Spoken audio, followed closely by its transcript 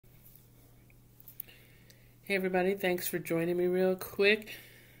Hey everybody, thanks for joining me real quick.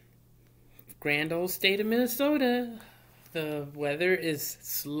 Grand old state of Minnesota. The weather is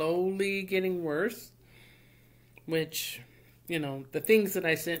slowly getting worse, which, the things that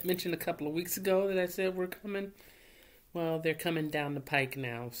I mentioned a couple of weeks ago that I said were coming, well, they're coming down the pike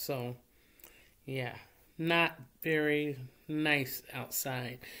now. So, yeah, not very nice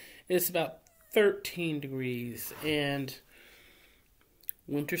outside. It's about 13 degrees and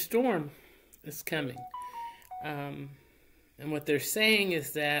winter storm is coming. And what they're saying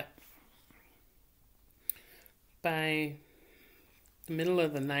is that by the middle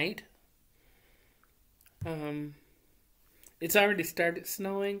of the night, it's already started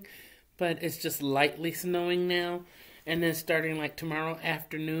snowing, but it's just lightly snowing now. And then starting like tomorrow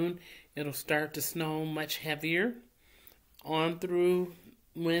afternoon, it'll start to snow much heavier on through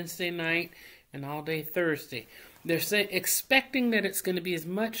Wednesday night and all day Thursday. They're expecting that it's going to be as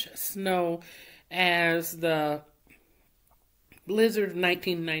much snow as the blizzard of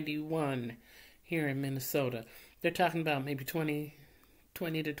 1991 here in Minnesota. They're talking about maybe 20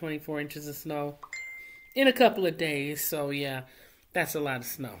 to 24 inches of snow in a couple of days. So, yeah, that's a lot of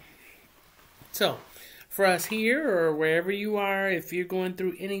snow. So, for us here or wherever you are, if you're going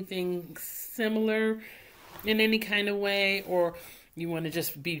through anything similar in any kind of way, or you want to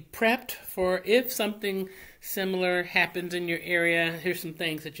just be prepped for if something similar happens in your area, here's some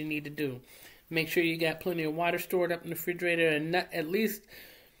things that you need to do. Make sure you got plenty of water stored up in the refrigerator and at least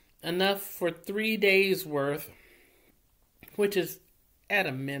enough for 3 days worth, which is at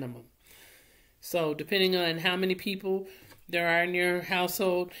a minimum. So depending on how many people there are in your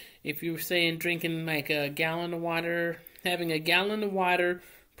household, if you were saying drinking like a gallon of water, having a gallon of water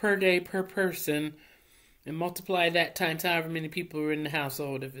per day per person, and multiply that times however many people are in the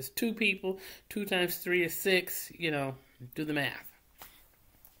household. If it's 2 people, 2 times 3 is 6, do the math.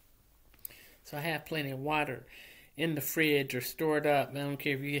 So I have plenty of water in the fridge or stored up. I don't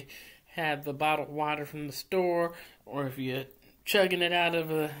care if you have the bottled water from the store or if you're chugging it out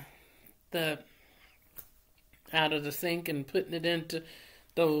of the sink and putting it into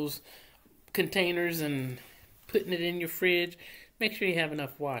those containers and putting it in your fridge. Make sure you have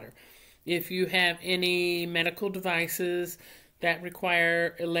enough water. If you have any medical devices that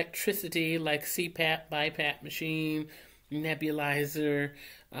require electricity, like CPAP, BiPAP machine, nebulizer,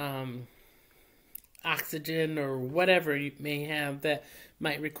 oxygen, or whatever you may have that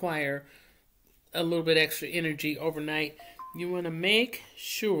might require a little bit extra energy overnight, you want to make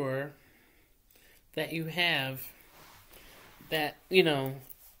sure that you have that,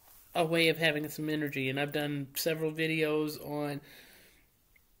 a way of having some energy. And I've done several videos on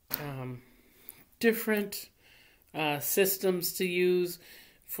different systems to use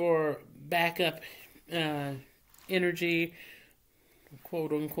for backup energy,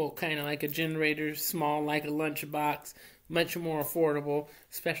 quote unquote, kind of like a generator, small like a lunchbox, much more affordable,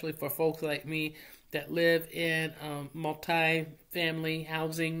 especially for folks like me that live in a multi-family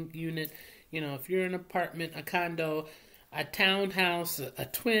housing unit. If you're in an apartment, a condo, a townhouse, a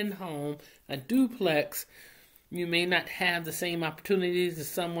twin home, a duplex, you may not have the same opportunities as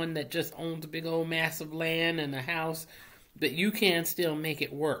someone that just owns a big old massive land and a house, but you can still make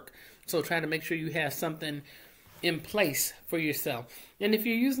it work. So try to make sure you have something in place for yourself. And if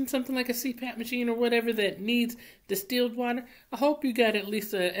you're using something like a CPAP machine or whatever that needs distilled water, I hope you got at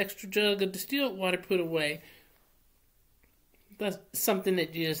least an extra jug of distilled water put away. That's something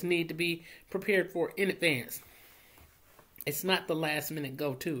that you just need to be prepared for in advance. It's not the last minute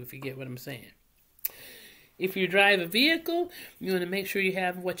go-to, if you get what I'm saying. If you drive a vehicle, you want to make sure you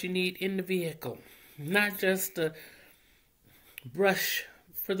have what you need in the vehicle. Not just a brush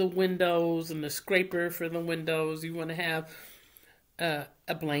for the windows and the scraper for the windows. You want to have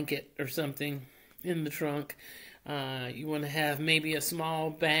a blanket or something in the trunk. You want to have maybe a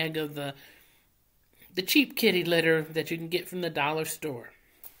small bag of the cheap kitty litter that you can get from the dollar store.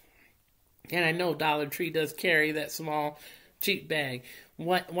 And I know Dollar Tree does carry that small cheap bag.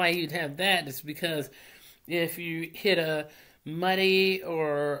 Why you'd have that is because if you hit a muddy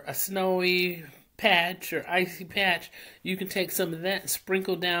or a snowy patch or icy patch, you can take some of that and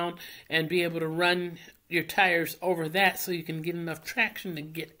sprinkle down and be able to run your tires over that so you can get enough traction to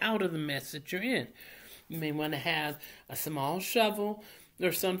get out of the mess that you're in. You may want to have a small shovel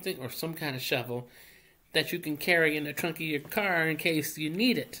or something, or some kind of shovel that you can carry in the trunk of your car in case you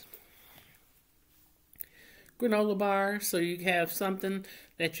need it. Granola bar, so you have something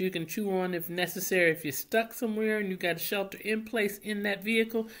that you can chew on if necessary. If you're stuck somewhere and you got a shelter in place in that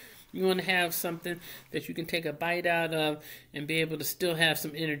vehicle, you want to have something that you can take a bite out of and be able to still have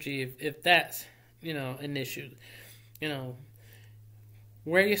some energy if that's, an issue.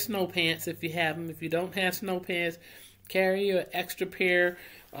 Wear your snow pants if you have them. If you don't have snow pants, carry an extra pair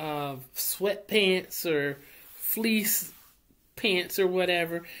of sweatpants or fleece pants or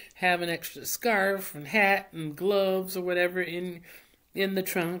whatever. Have an extra scarf and hat and gloves or whatever in the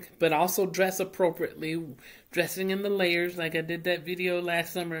trunk, but also dress appropriately, dressing in the layers like I did that video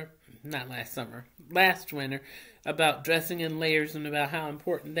last winter, about dressing in layers and about how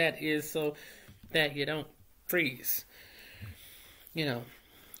important that is so that you don't freeze.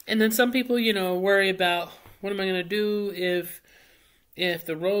 And then some people, worry about what am I going to do if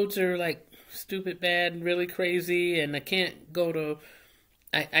the roads are like stupid bad and really crazy and I can't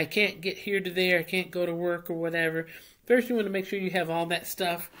get here to there, I can't go to work or whatever. First, you want to make sure you have all that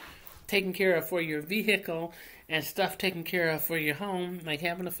stuff taken care of for your vehicle and stuff taken care of for your home, like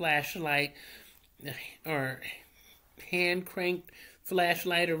having a flashlight or hand-cranked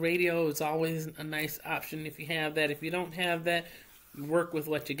flashlight or radio is always a nice option if you have that. If you don't have that, work with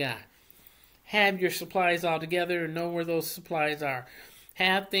what you got. Have your supplies all together and know where those supplies are.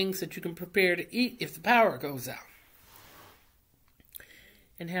 Have things that you can prepare to eat if the power goes out.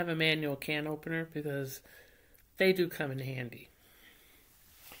 And have a manual can opener because they do come in handy.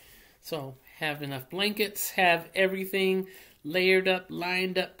 So have enough blankets, have everything layered up,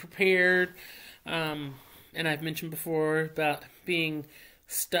 lined up, prepared. And I've mentioned before about being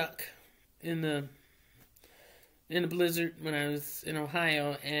stuck in the blizzard when I was in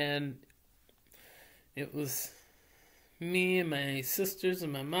Ohio, and it was me and my sisters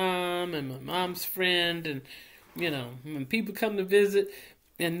and my mom and my mom's friend, and when people come to visit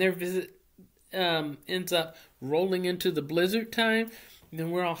and their visit ends up rolling into the blizzard time, then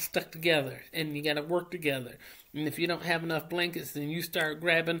we're all stuck together and you got to work together. And if you don't have enough blankets, then you start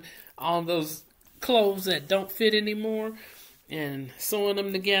grabbing all those clothes that don't fit anymore and sewing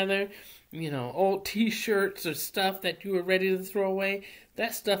them together. Old t-shirts or stuff that you were ready to throw away.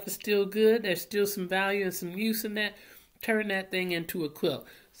 That stuff is still good. There's still some value and some use in that. Turn that thing into a quilt.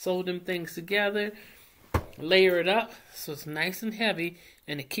 Sew them things together. Layer it up so it's nice and heavy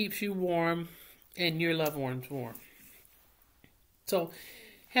and it keeps you warm and your loved ones warm. So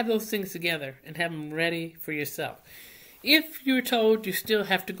have those things together and have them ready for yourself. If you're told you still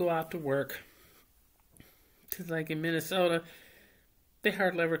have to go out to work, because like in Minnesota, they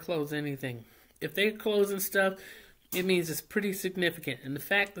hardly ever close anything. If they're closing stuff, it means it's pretty significant. And the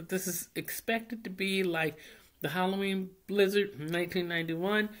fact that this is expected to be like the Halloween blizzard in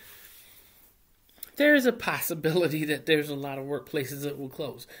 1991, there is a possibility that there's a lot of workplaces that will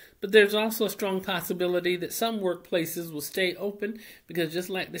close. But there's also a strong possibility that some workplaces will stay open because just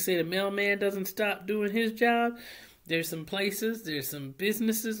like they say the mailman doesn't stop doing his job, there's some places, there's some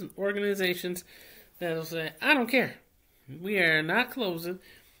businesses and organizations that will say, I don't care. We are not closing.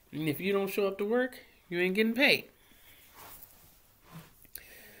 And if you don't show up to work, you ain't getting paid.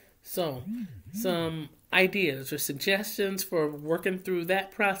 So, some ideas or suggestions for working through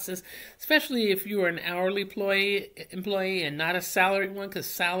that process, especially if you are an hourly employee and not a salaried one, because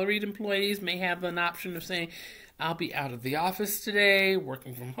salaried employees may have an option of saying, I'll be out of the office today,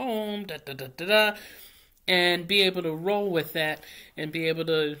 working from home, and be able to roll with that and be able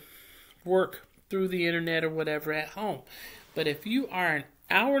to work through the internet or whatever at home. But if you are an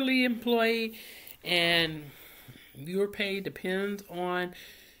hourly employee and your pay depends on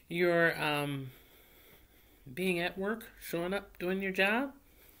your being at work, showing up, doing your job,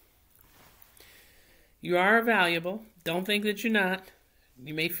 you are valuable. Don't think that you're not.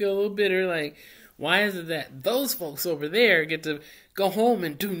 You may feel a little bitter, like, why is it that those folks over there get to go home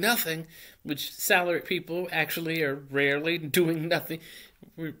and do nothing, which salaried people actually are rarely doing nothing.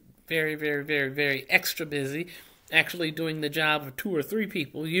 We're very, very, very, very extra busy, actually doing the job of 2 or 3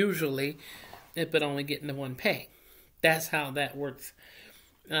 people, usually, but only getting the one pay. That's how that works.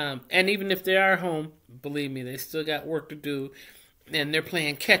 And even if they are home, believe me, they still got work to do, and they're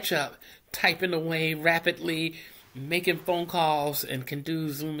playing catch up, typing away rapidly, making phone calls, and can do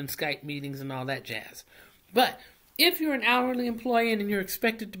Zoom and Skype meetings and all that jazz. But if you're an hourly employee and you're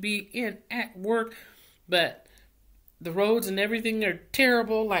expected to be at work, but the roads and everything are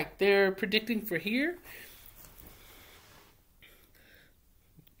terrible like they're predicting for here,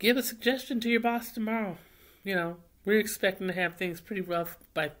 give a suggestion to your boss tomorrow. We're expecting to have things pretty rough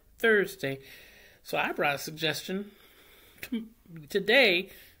by Thursday. So I brought a suggestion today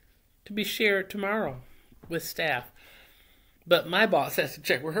to be shared tomorrow with staff. But my boss has to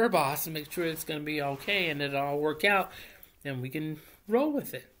check with her boss and make sure it's going to be okay and it'll all work out and we can roll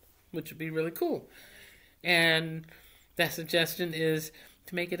with it, which would be really cool. And that suggestion is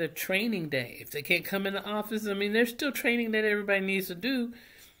to make it a training day. If they can't come in the office, there's still training that everybody needs to do.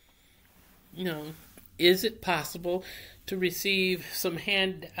 is it possible to receive some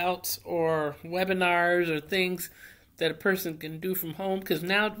handouts or webinars or things that a person can do from home? Because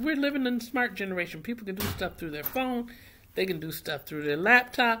now we're living in the smart generation. People can do stuff through their phone. They can do stuff through their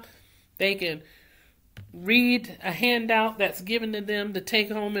laptop. They can read a handout that's given to them to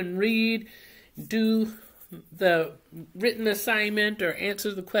take home and read, do the written assignment or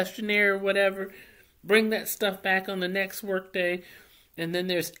answer the questionnaire or whatever, bring that stuff back on the next workday, and then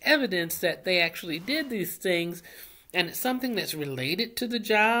there's evidence that they actually did these things, and it's something that's related to the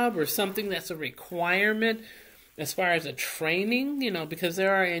job or something that's a requirement as far as a training, because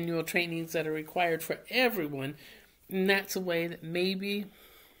there are annual trainings that are required for everyone, and that's a way that maybe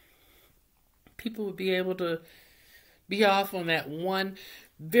people would be able to be off on that one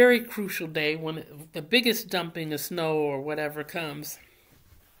very crucial day when the biggest dumping of snow or whatever comes,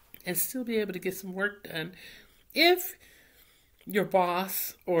 and still be able to get some work done. If your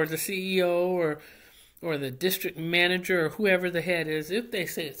boss or the CEO or the district manager or whoever the head is, if they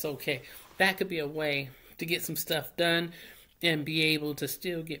say it's okay, that could be a way to get some stuff done and be able to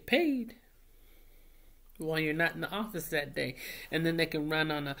still get paid while you're not in the office that day. And then they can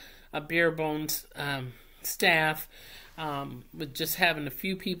run on a bare bones staff with just having a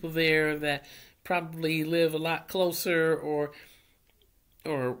few people there that probably live a lot closer or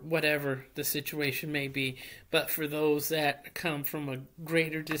whatever the situation may be. But for those that come from a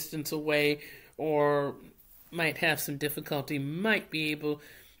greater distance away or might have some difficulty, might be able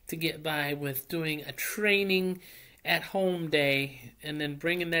to get by with doing a training at home day and then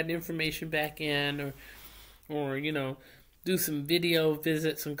bringing that information back in or do some video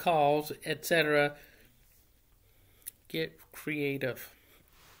visits and calls, etc. Get creative.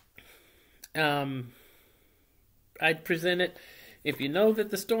 I'd present it. If you know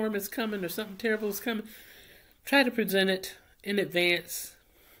that the storm is coming or something terrible is coming, try to present it in advance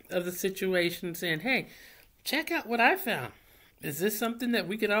of the situation, saying, hey, check out what I found. Is this something that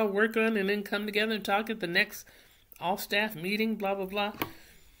we could all work on and then come together and talk at the next all-staff meeting, blah, blah, blah?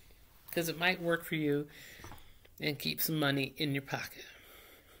 Because it might work for you and keep some money in your pocket.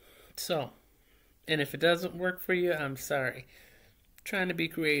 So, and if it doesn't work for you, I'm sorry. Trying to be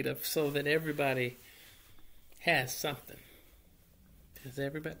creative so that everybody has something. Because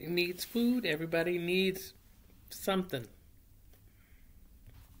everybody needs food, everybody needs something.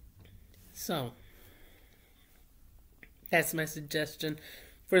 So, that's my suggestion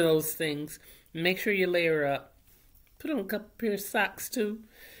for those things. Make sure you layer up. Put on a couple pair of socks too.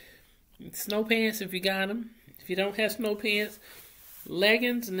 Snow pants if you got them. If you don't have snow pants,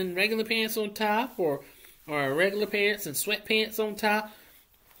 leggings and then regular pants on top, or regular pants and sweatpants on top.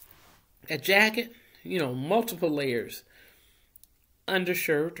 A jacket, multiple layers.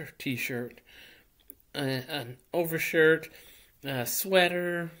 Undershirt or t-shirt, an overshirt, a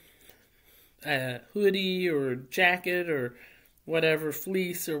sweater, a hoodie or jacket or whatever,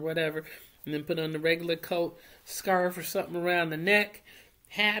 fleece or whatever, and then put on the regular coat, scarf or something around the neck,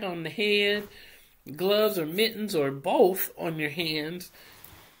 hat on the head, gloves or mittens or both on your hands,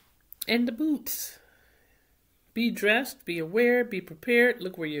 and the boots. Be dressed, be aware, be prepared,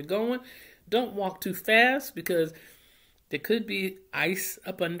 look where you're going. Don't walk too fast because there could be ice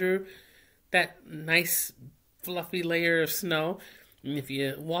up under that nice fluffy layer of snow. And if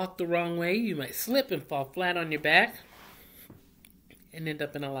you walk the wrong way, you might slip and fall flat on your back and end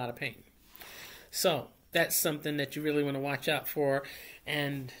up in a lot of pain. So that's something that you really want to watch out for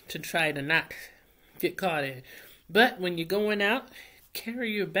and to try to not get caught in. But when you're going out,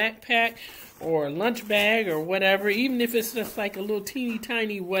 carry your backpack or lunch bag or whatever, even if it's just like a little teeny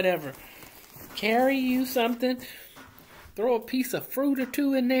tiny whatever. Carry you something. Throw a piece of fruit or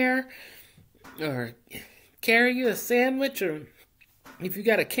two in there, or carry you a sandwich, or if you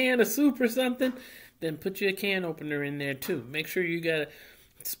got a can of soup or something, then put you a can opener in there too. Make sure you got a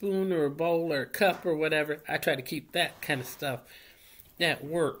spoon or a bowl or a cup or whatever. I try to keep that kind of stuff at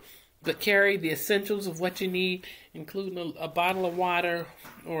work. But carry the essentials of what you need, including a bottle of water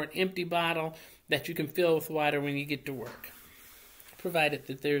or an empty bottle that you can fill with water when you get to work, provided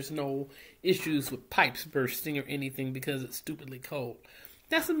that there's no issues with pipes bursting or anything because it's stupidly cold.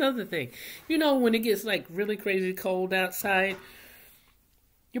 That's another thing. When it gets like really crazy cold outside,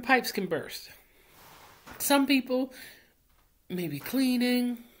 your pipes can burst. Some people may be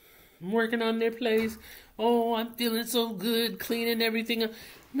cleaning, working on their place. Oh, I'm feeling so good, cleaning everything up.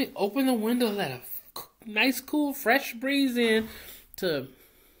 Open the window, let a nice, cool, fresh breeze in to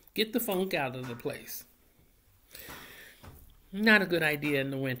get the funk out of the place. Not a good idea in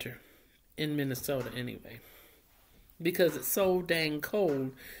the winter. In Minnesota anyway, because it's so dang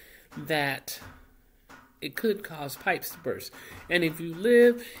cold that it could cause pipes to burst. And if you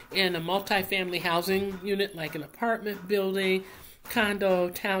live in a multifamily housing unit, like an apartment building, condo,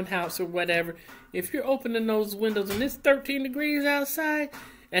 townhouse, or whatever, if you're opening those windows and it's 13 degrees outside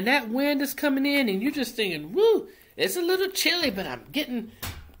and that wind is coming in and you're just thinking, woo, it's a little chilly, but I'm getting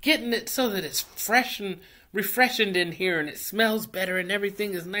it so that it's fresh and refreshing in here and it smells better and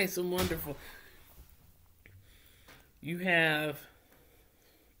everything is nice and wonderful. You have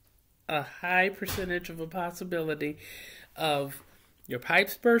a high percentage of a possibility of your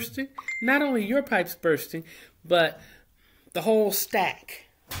pipes bursting. Not only your pipes bursting, but the whole stack.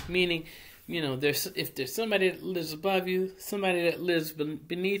 Meaning, if there's somebody that lives above you, somebody that lives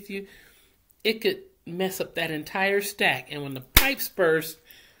beneath you, it could mess up that entire stack. And when the pipes burst,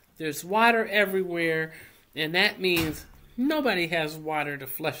 there's water everywhere, and that means nobody has water to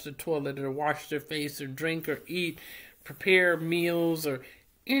flush the toilet or wash their face or drink or eat, prepare meals or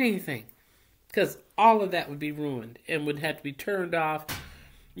anything. Because all of that would be ruined and would have to be turned off,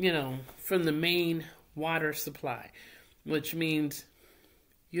 from the main water supply, which means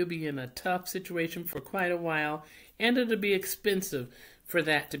you'll be in a tough situation for quite a while, and it'll be expensive for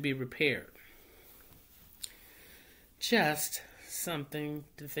that to be repaired. Just something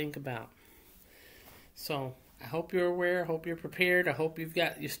to think about. So I hope you're aware. I hope you're prepared. I hope you've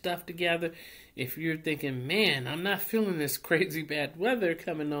got your stuff together. If you're thinking, man, I'm not feeling this crazy bad weather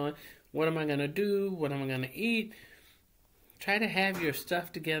coming on, what am I going to do? What am I going to eat? Try to have your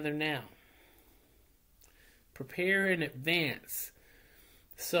stuff together now. Prepare in advance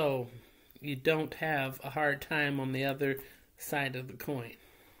so you don't have a hard time on the other side of the coin.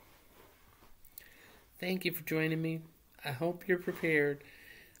 Thank you for joining me. I hope you're prepared.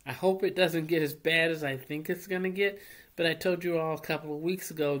 I hope it doesn't get as bad as I think it's going to get, but I told you all a couple of weeks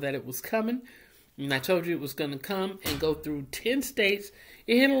ago that it was coming, and I told you it was going to come and go through 10 states.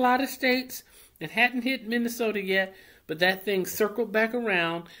 It hit a lot of states. It hadn't hit Minnesota yet, but that thing circled back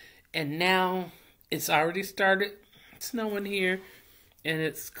around, and now it's already started snowing here, and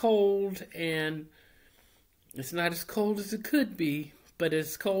it's cold, and it's not as cold as it could be, but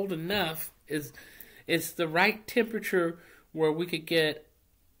it's cold enough. It's the right temperature where we could get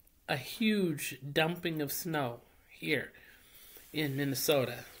a huge dumping of snow here in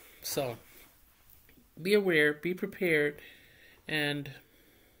Minnesota. So be aware, be prepared, and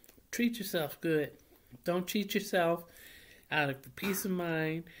treat yourself good. Don't cheat yourself out of the peace of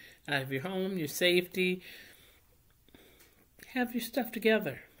mind, out of your home, your safety. Have your stuff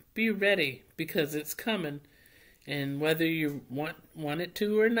together. Be ready, because it's coming. And whether you want it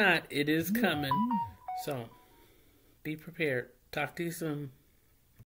to or not, it is coming. So be prepared. Talk to you soon.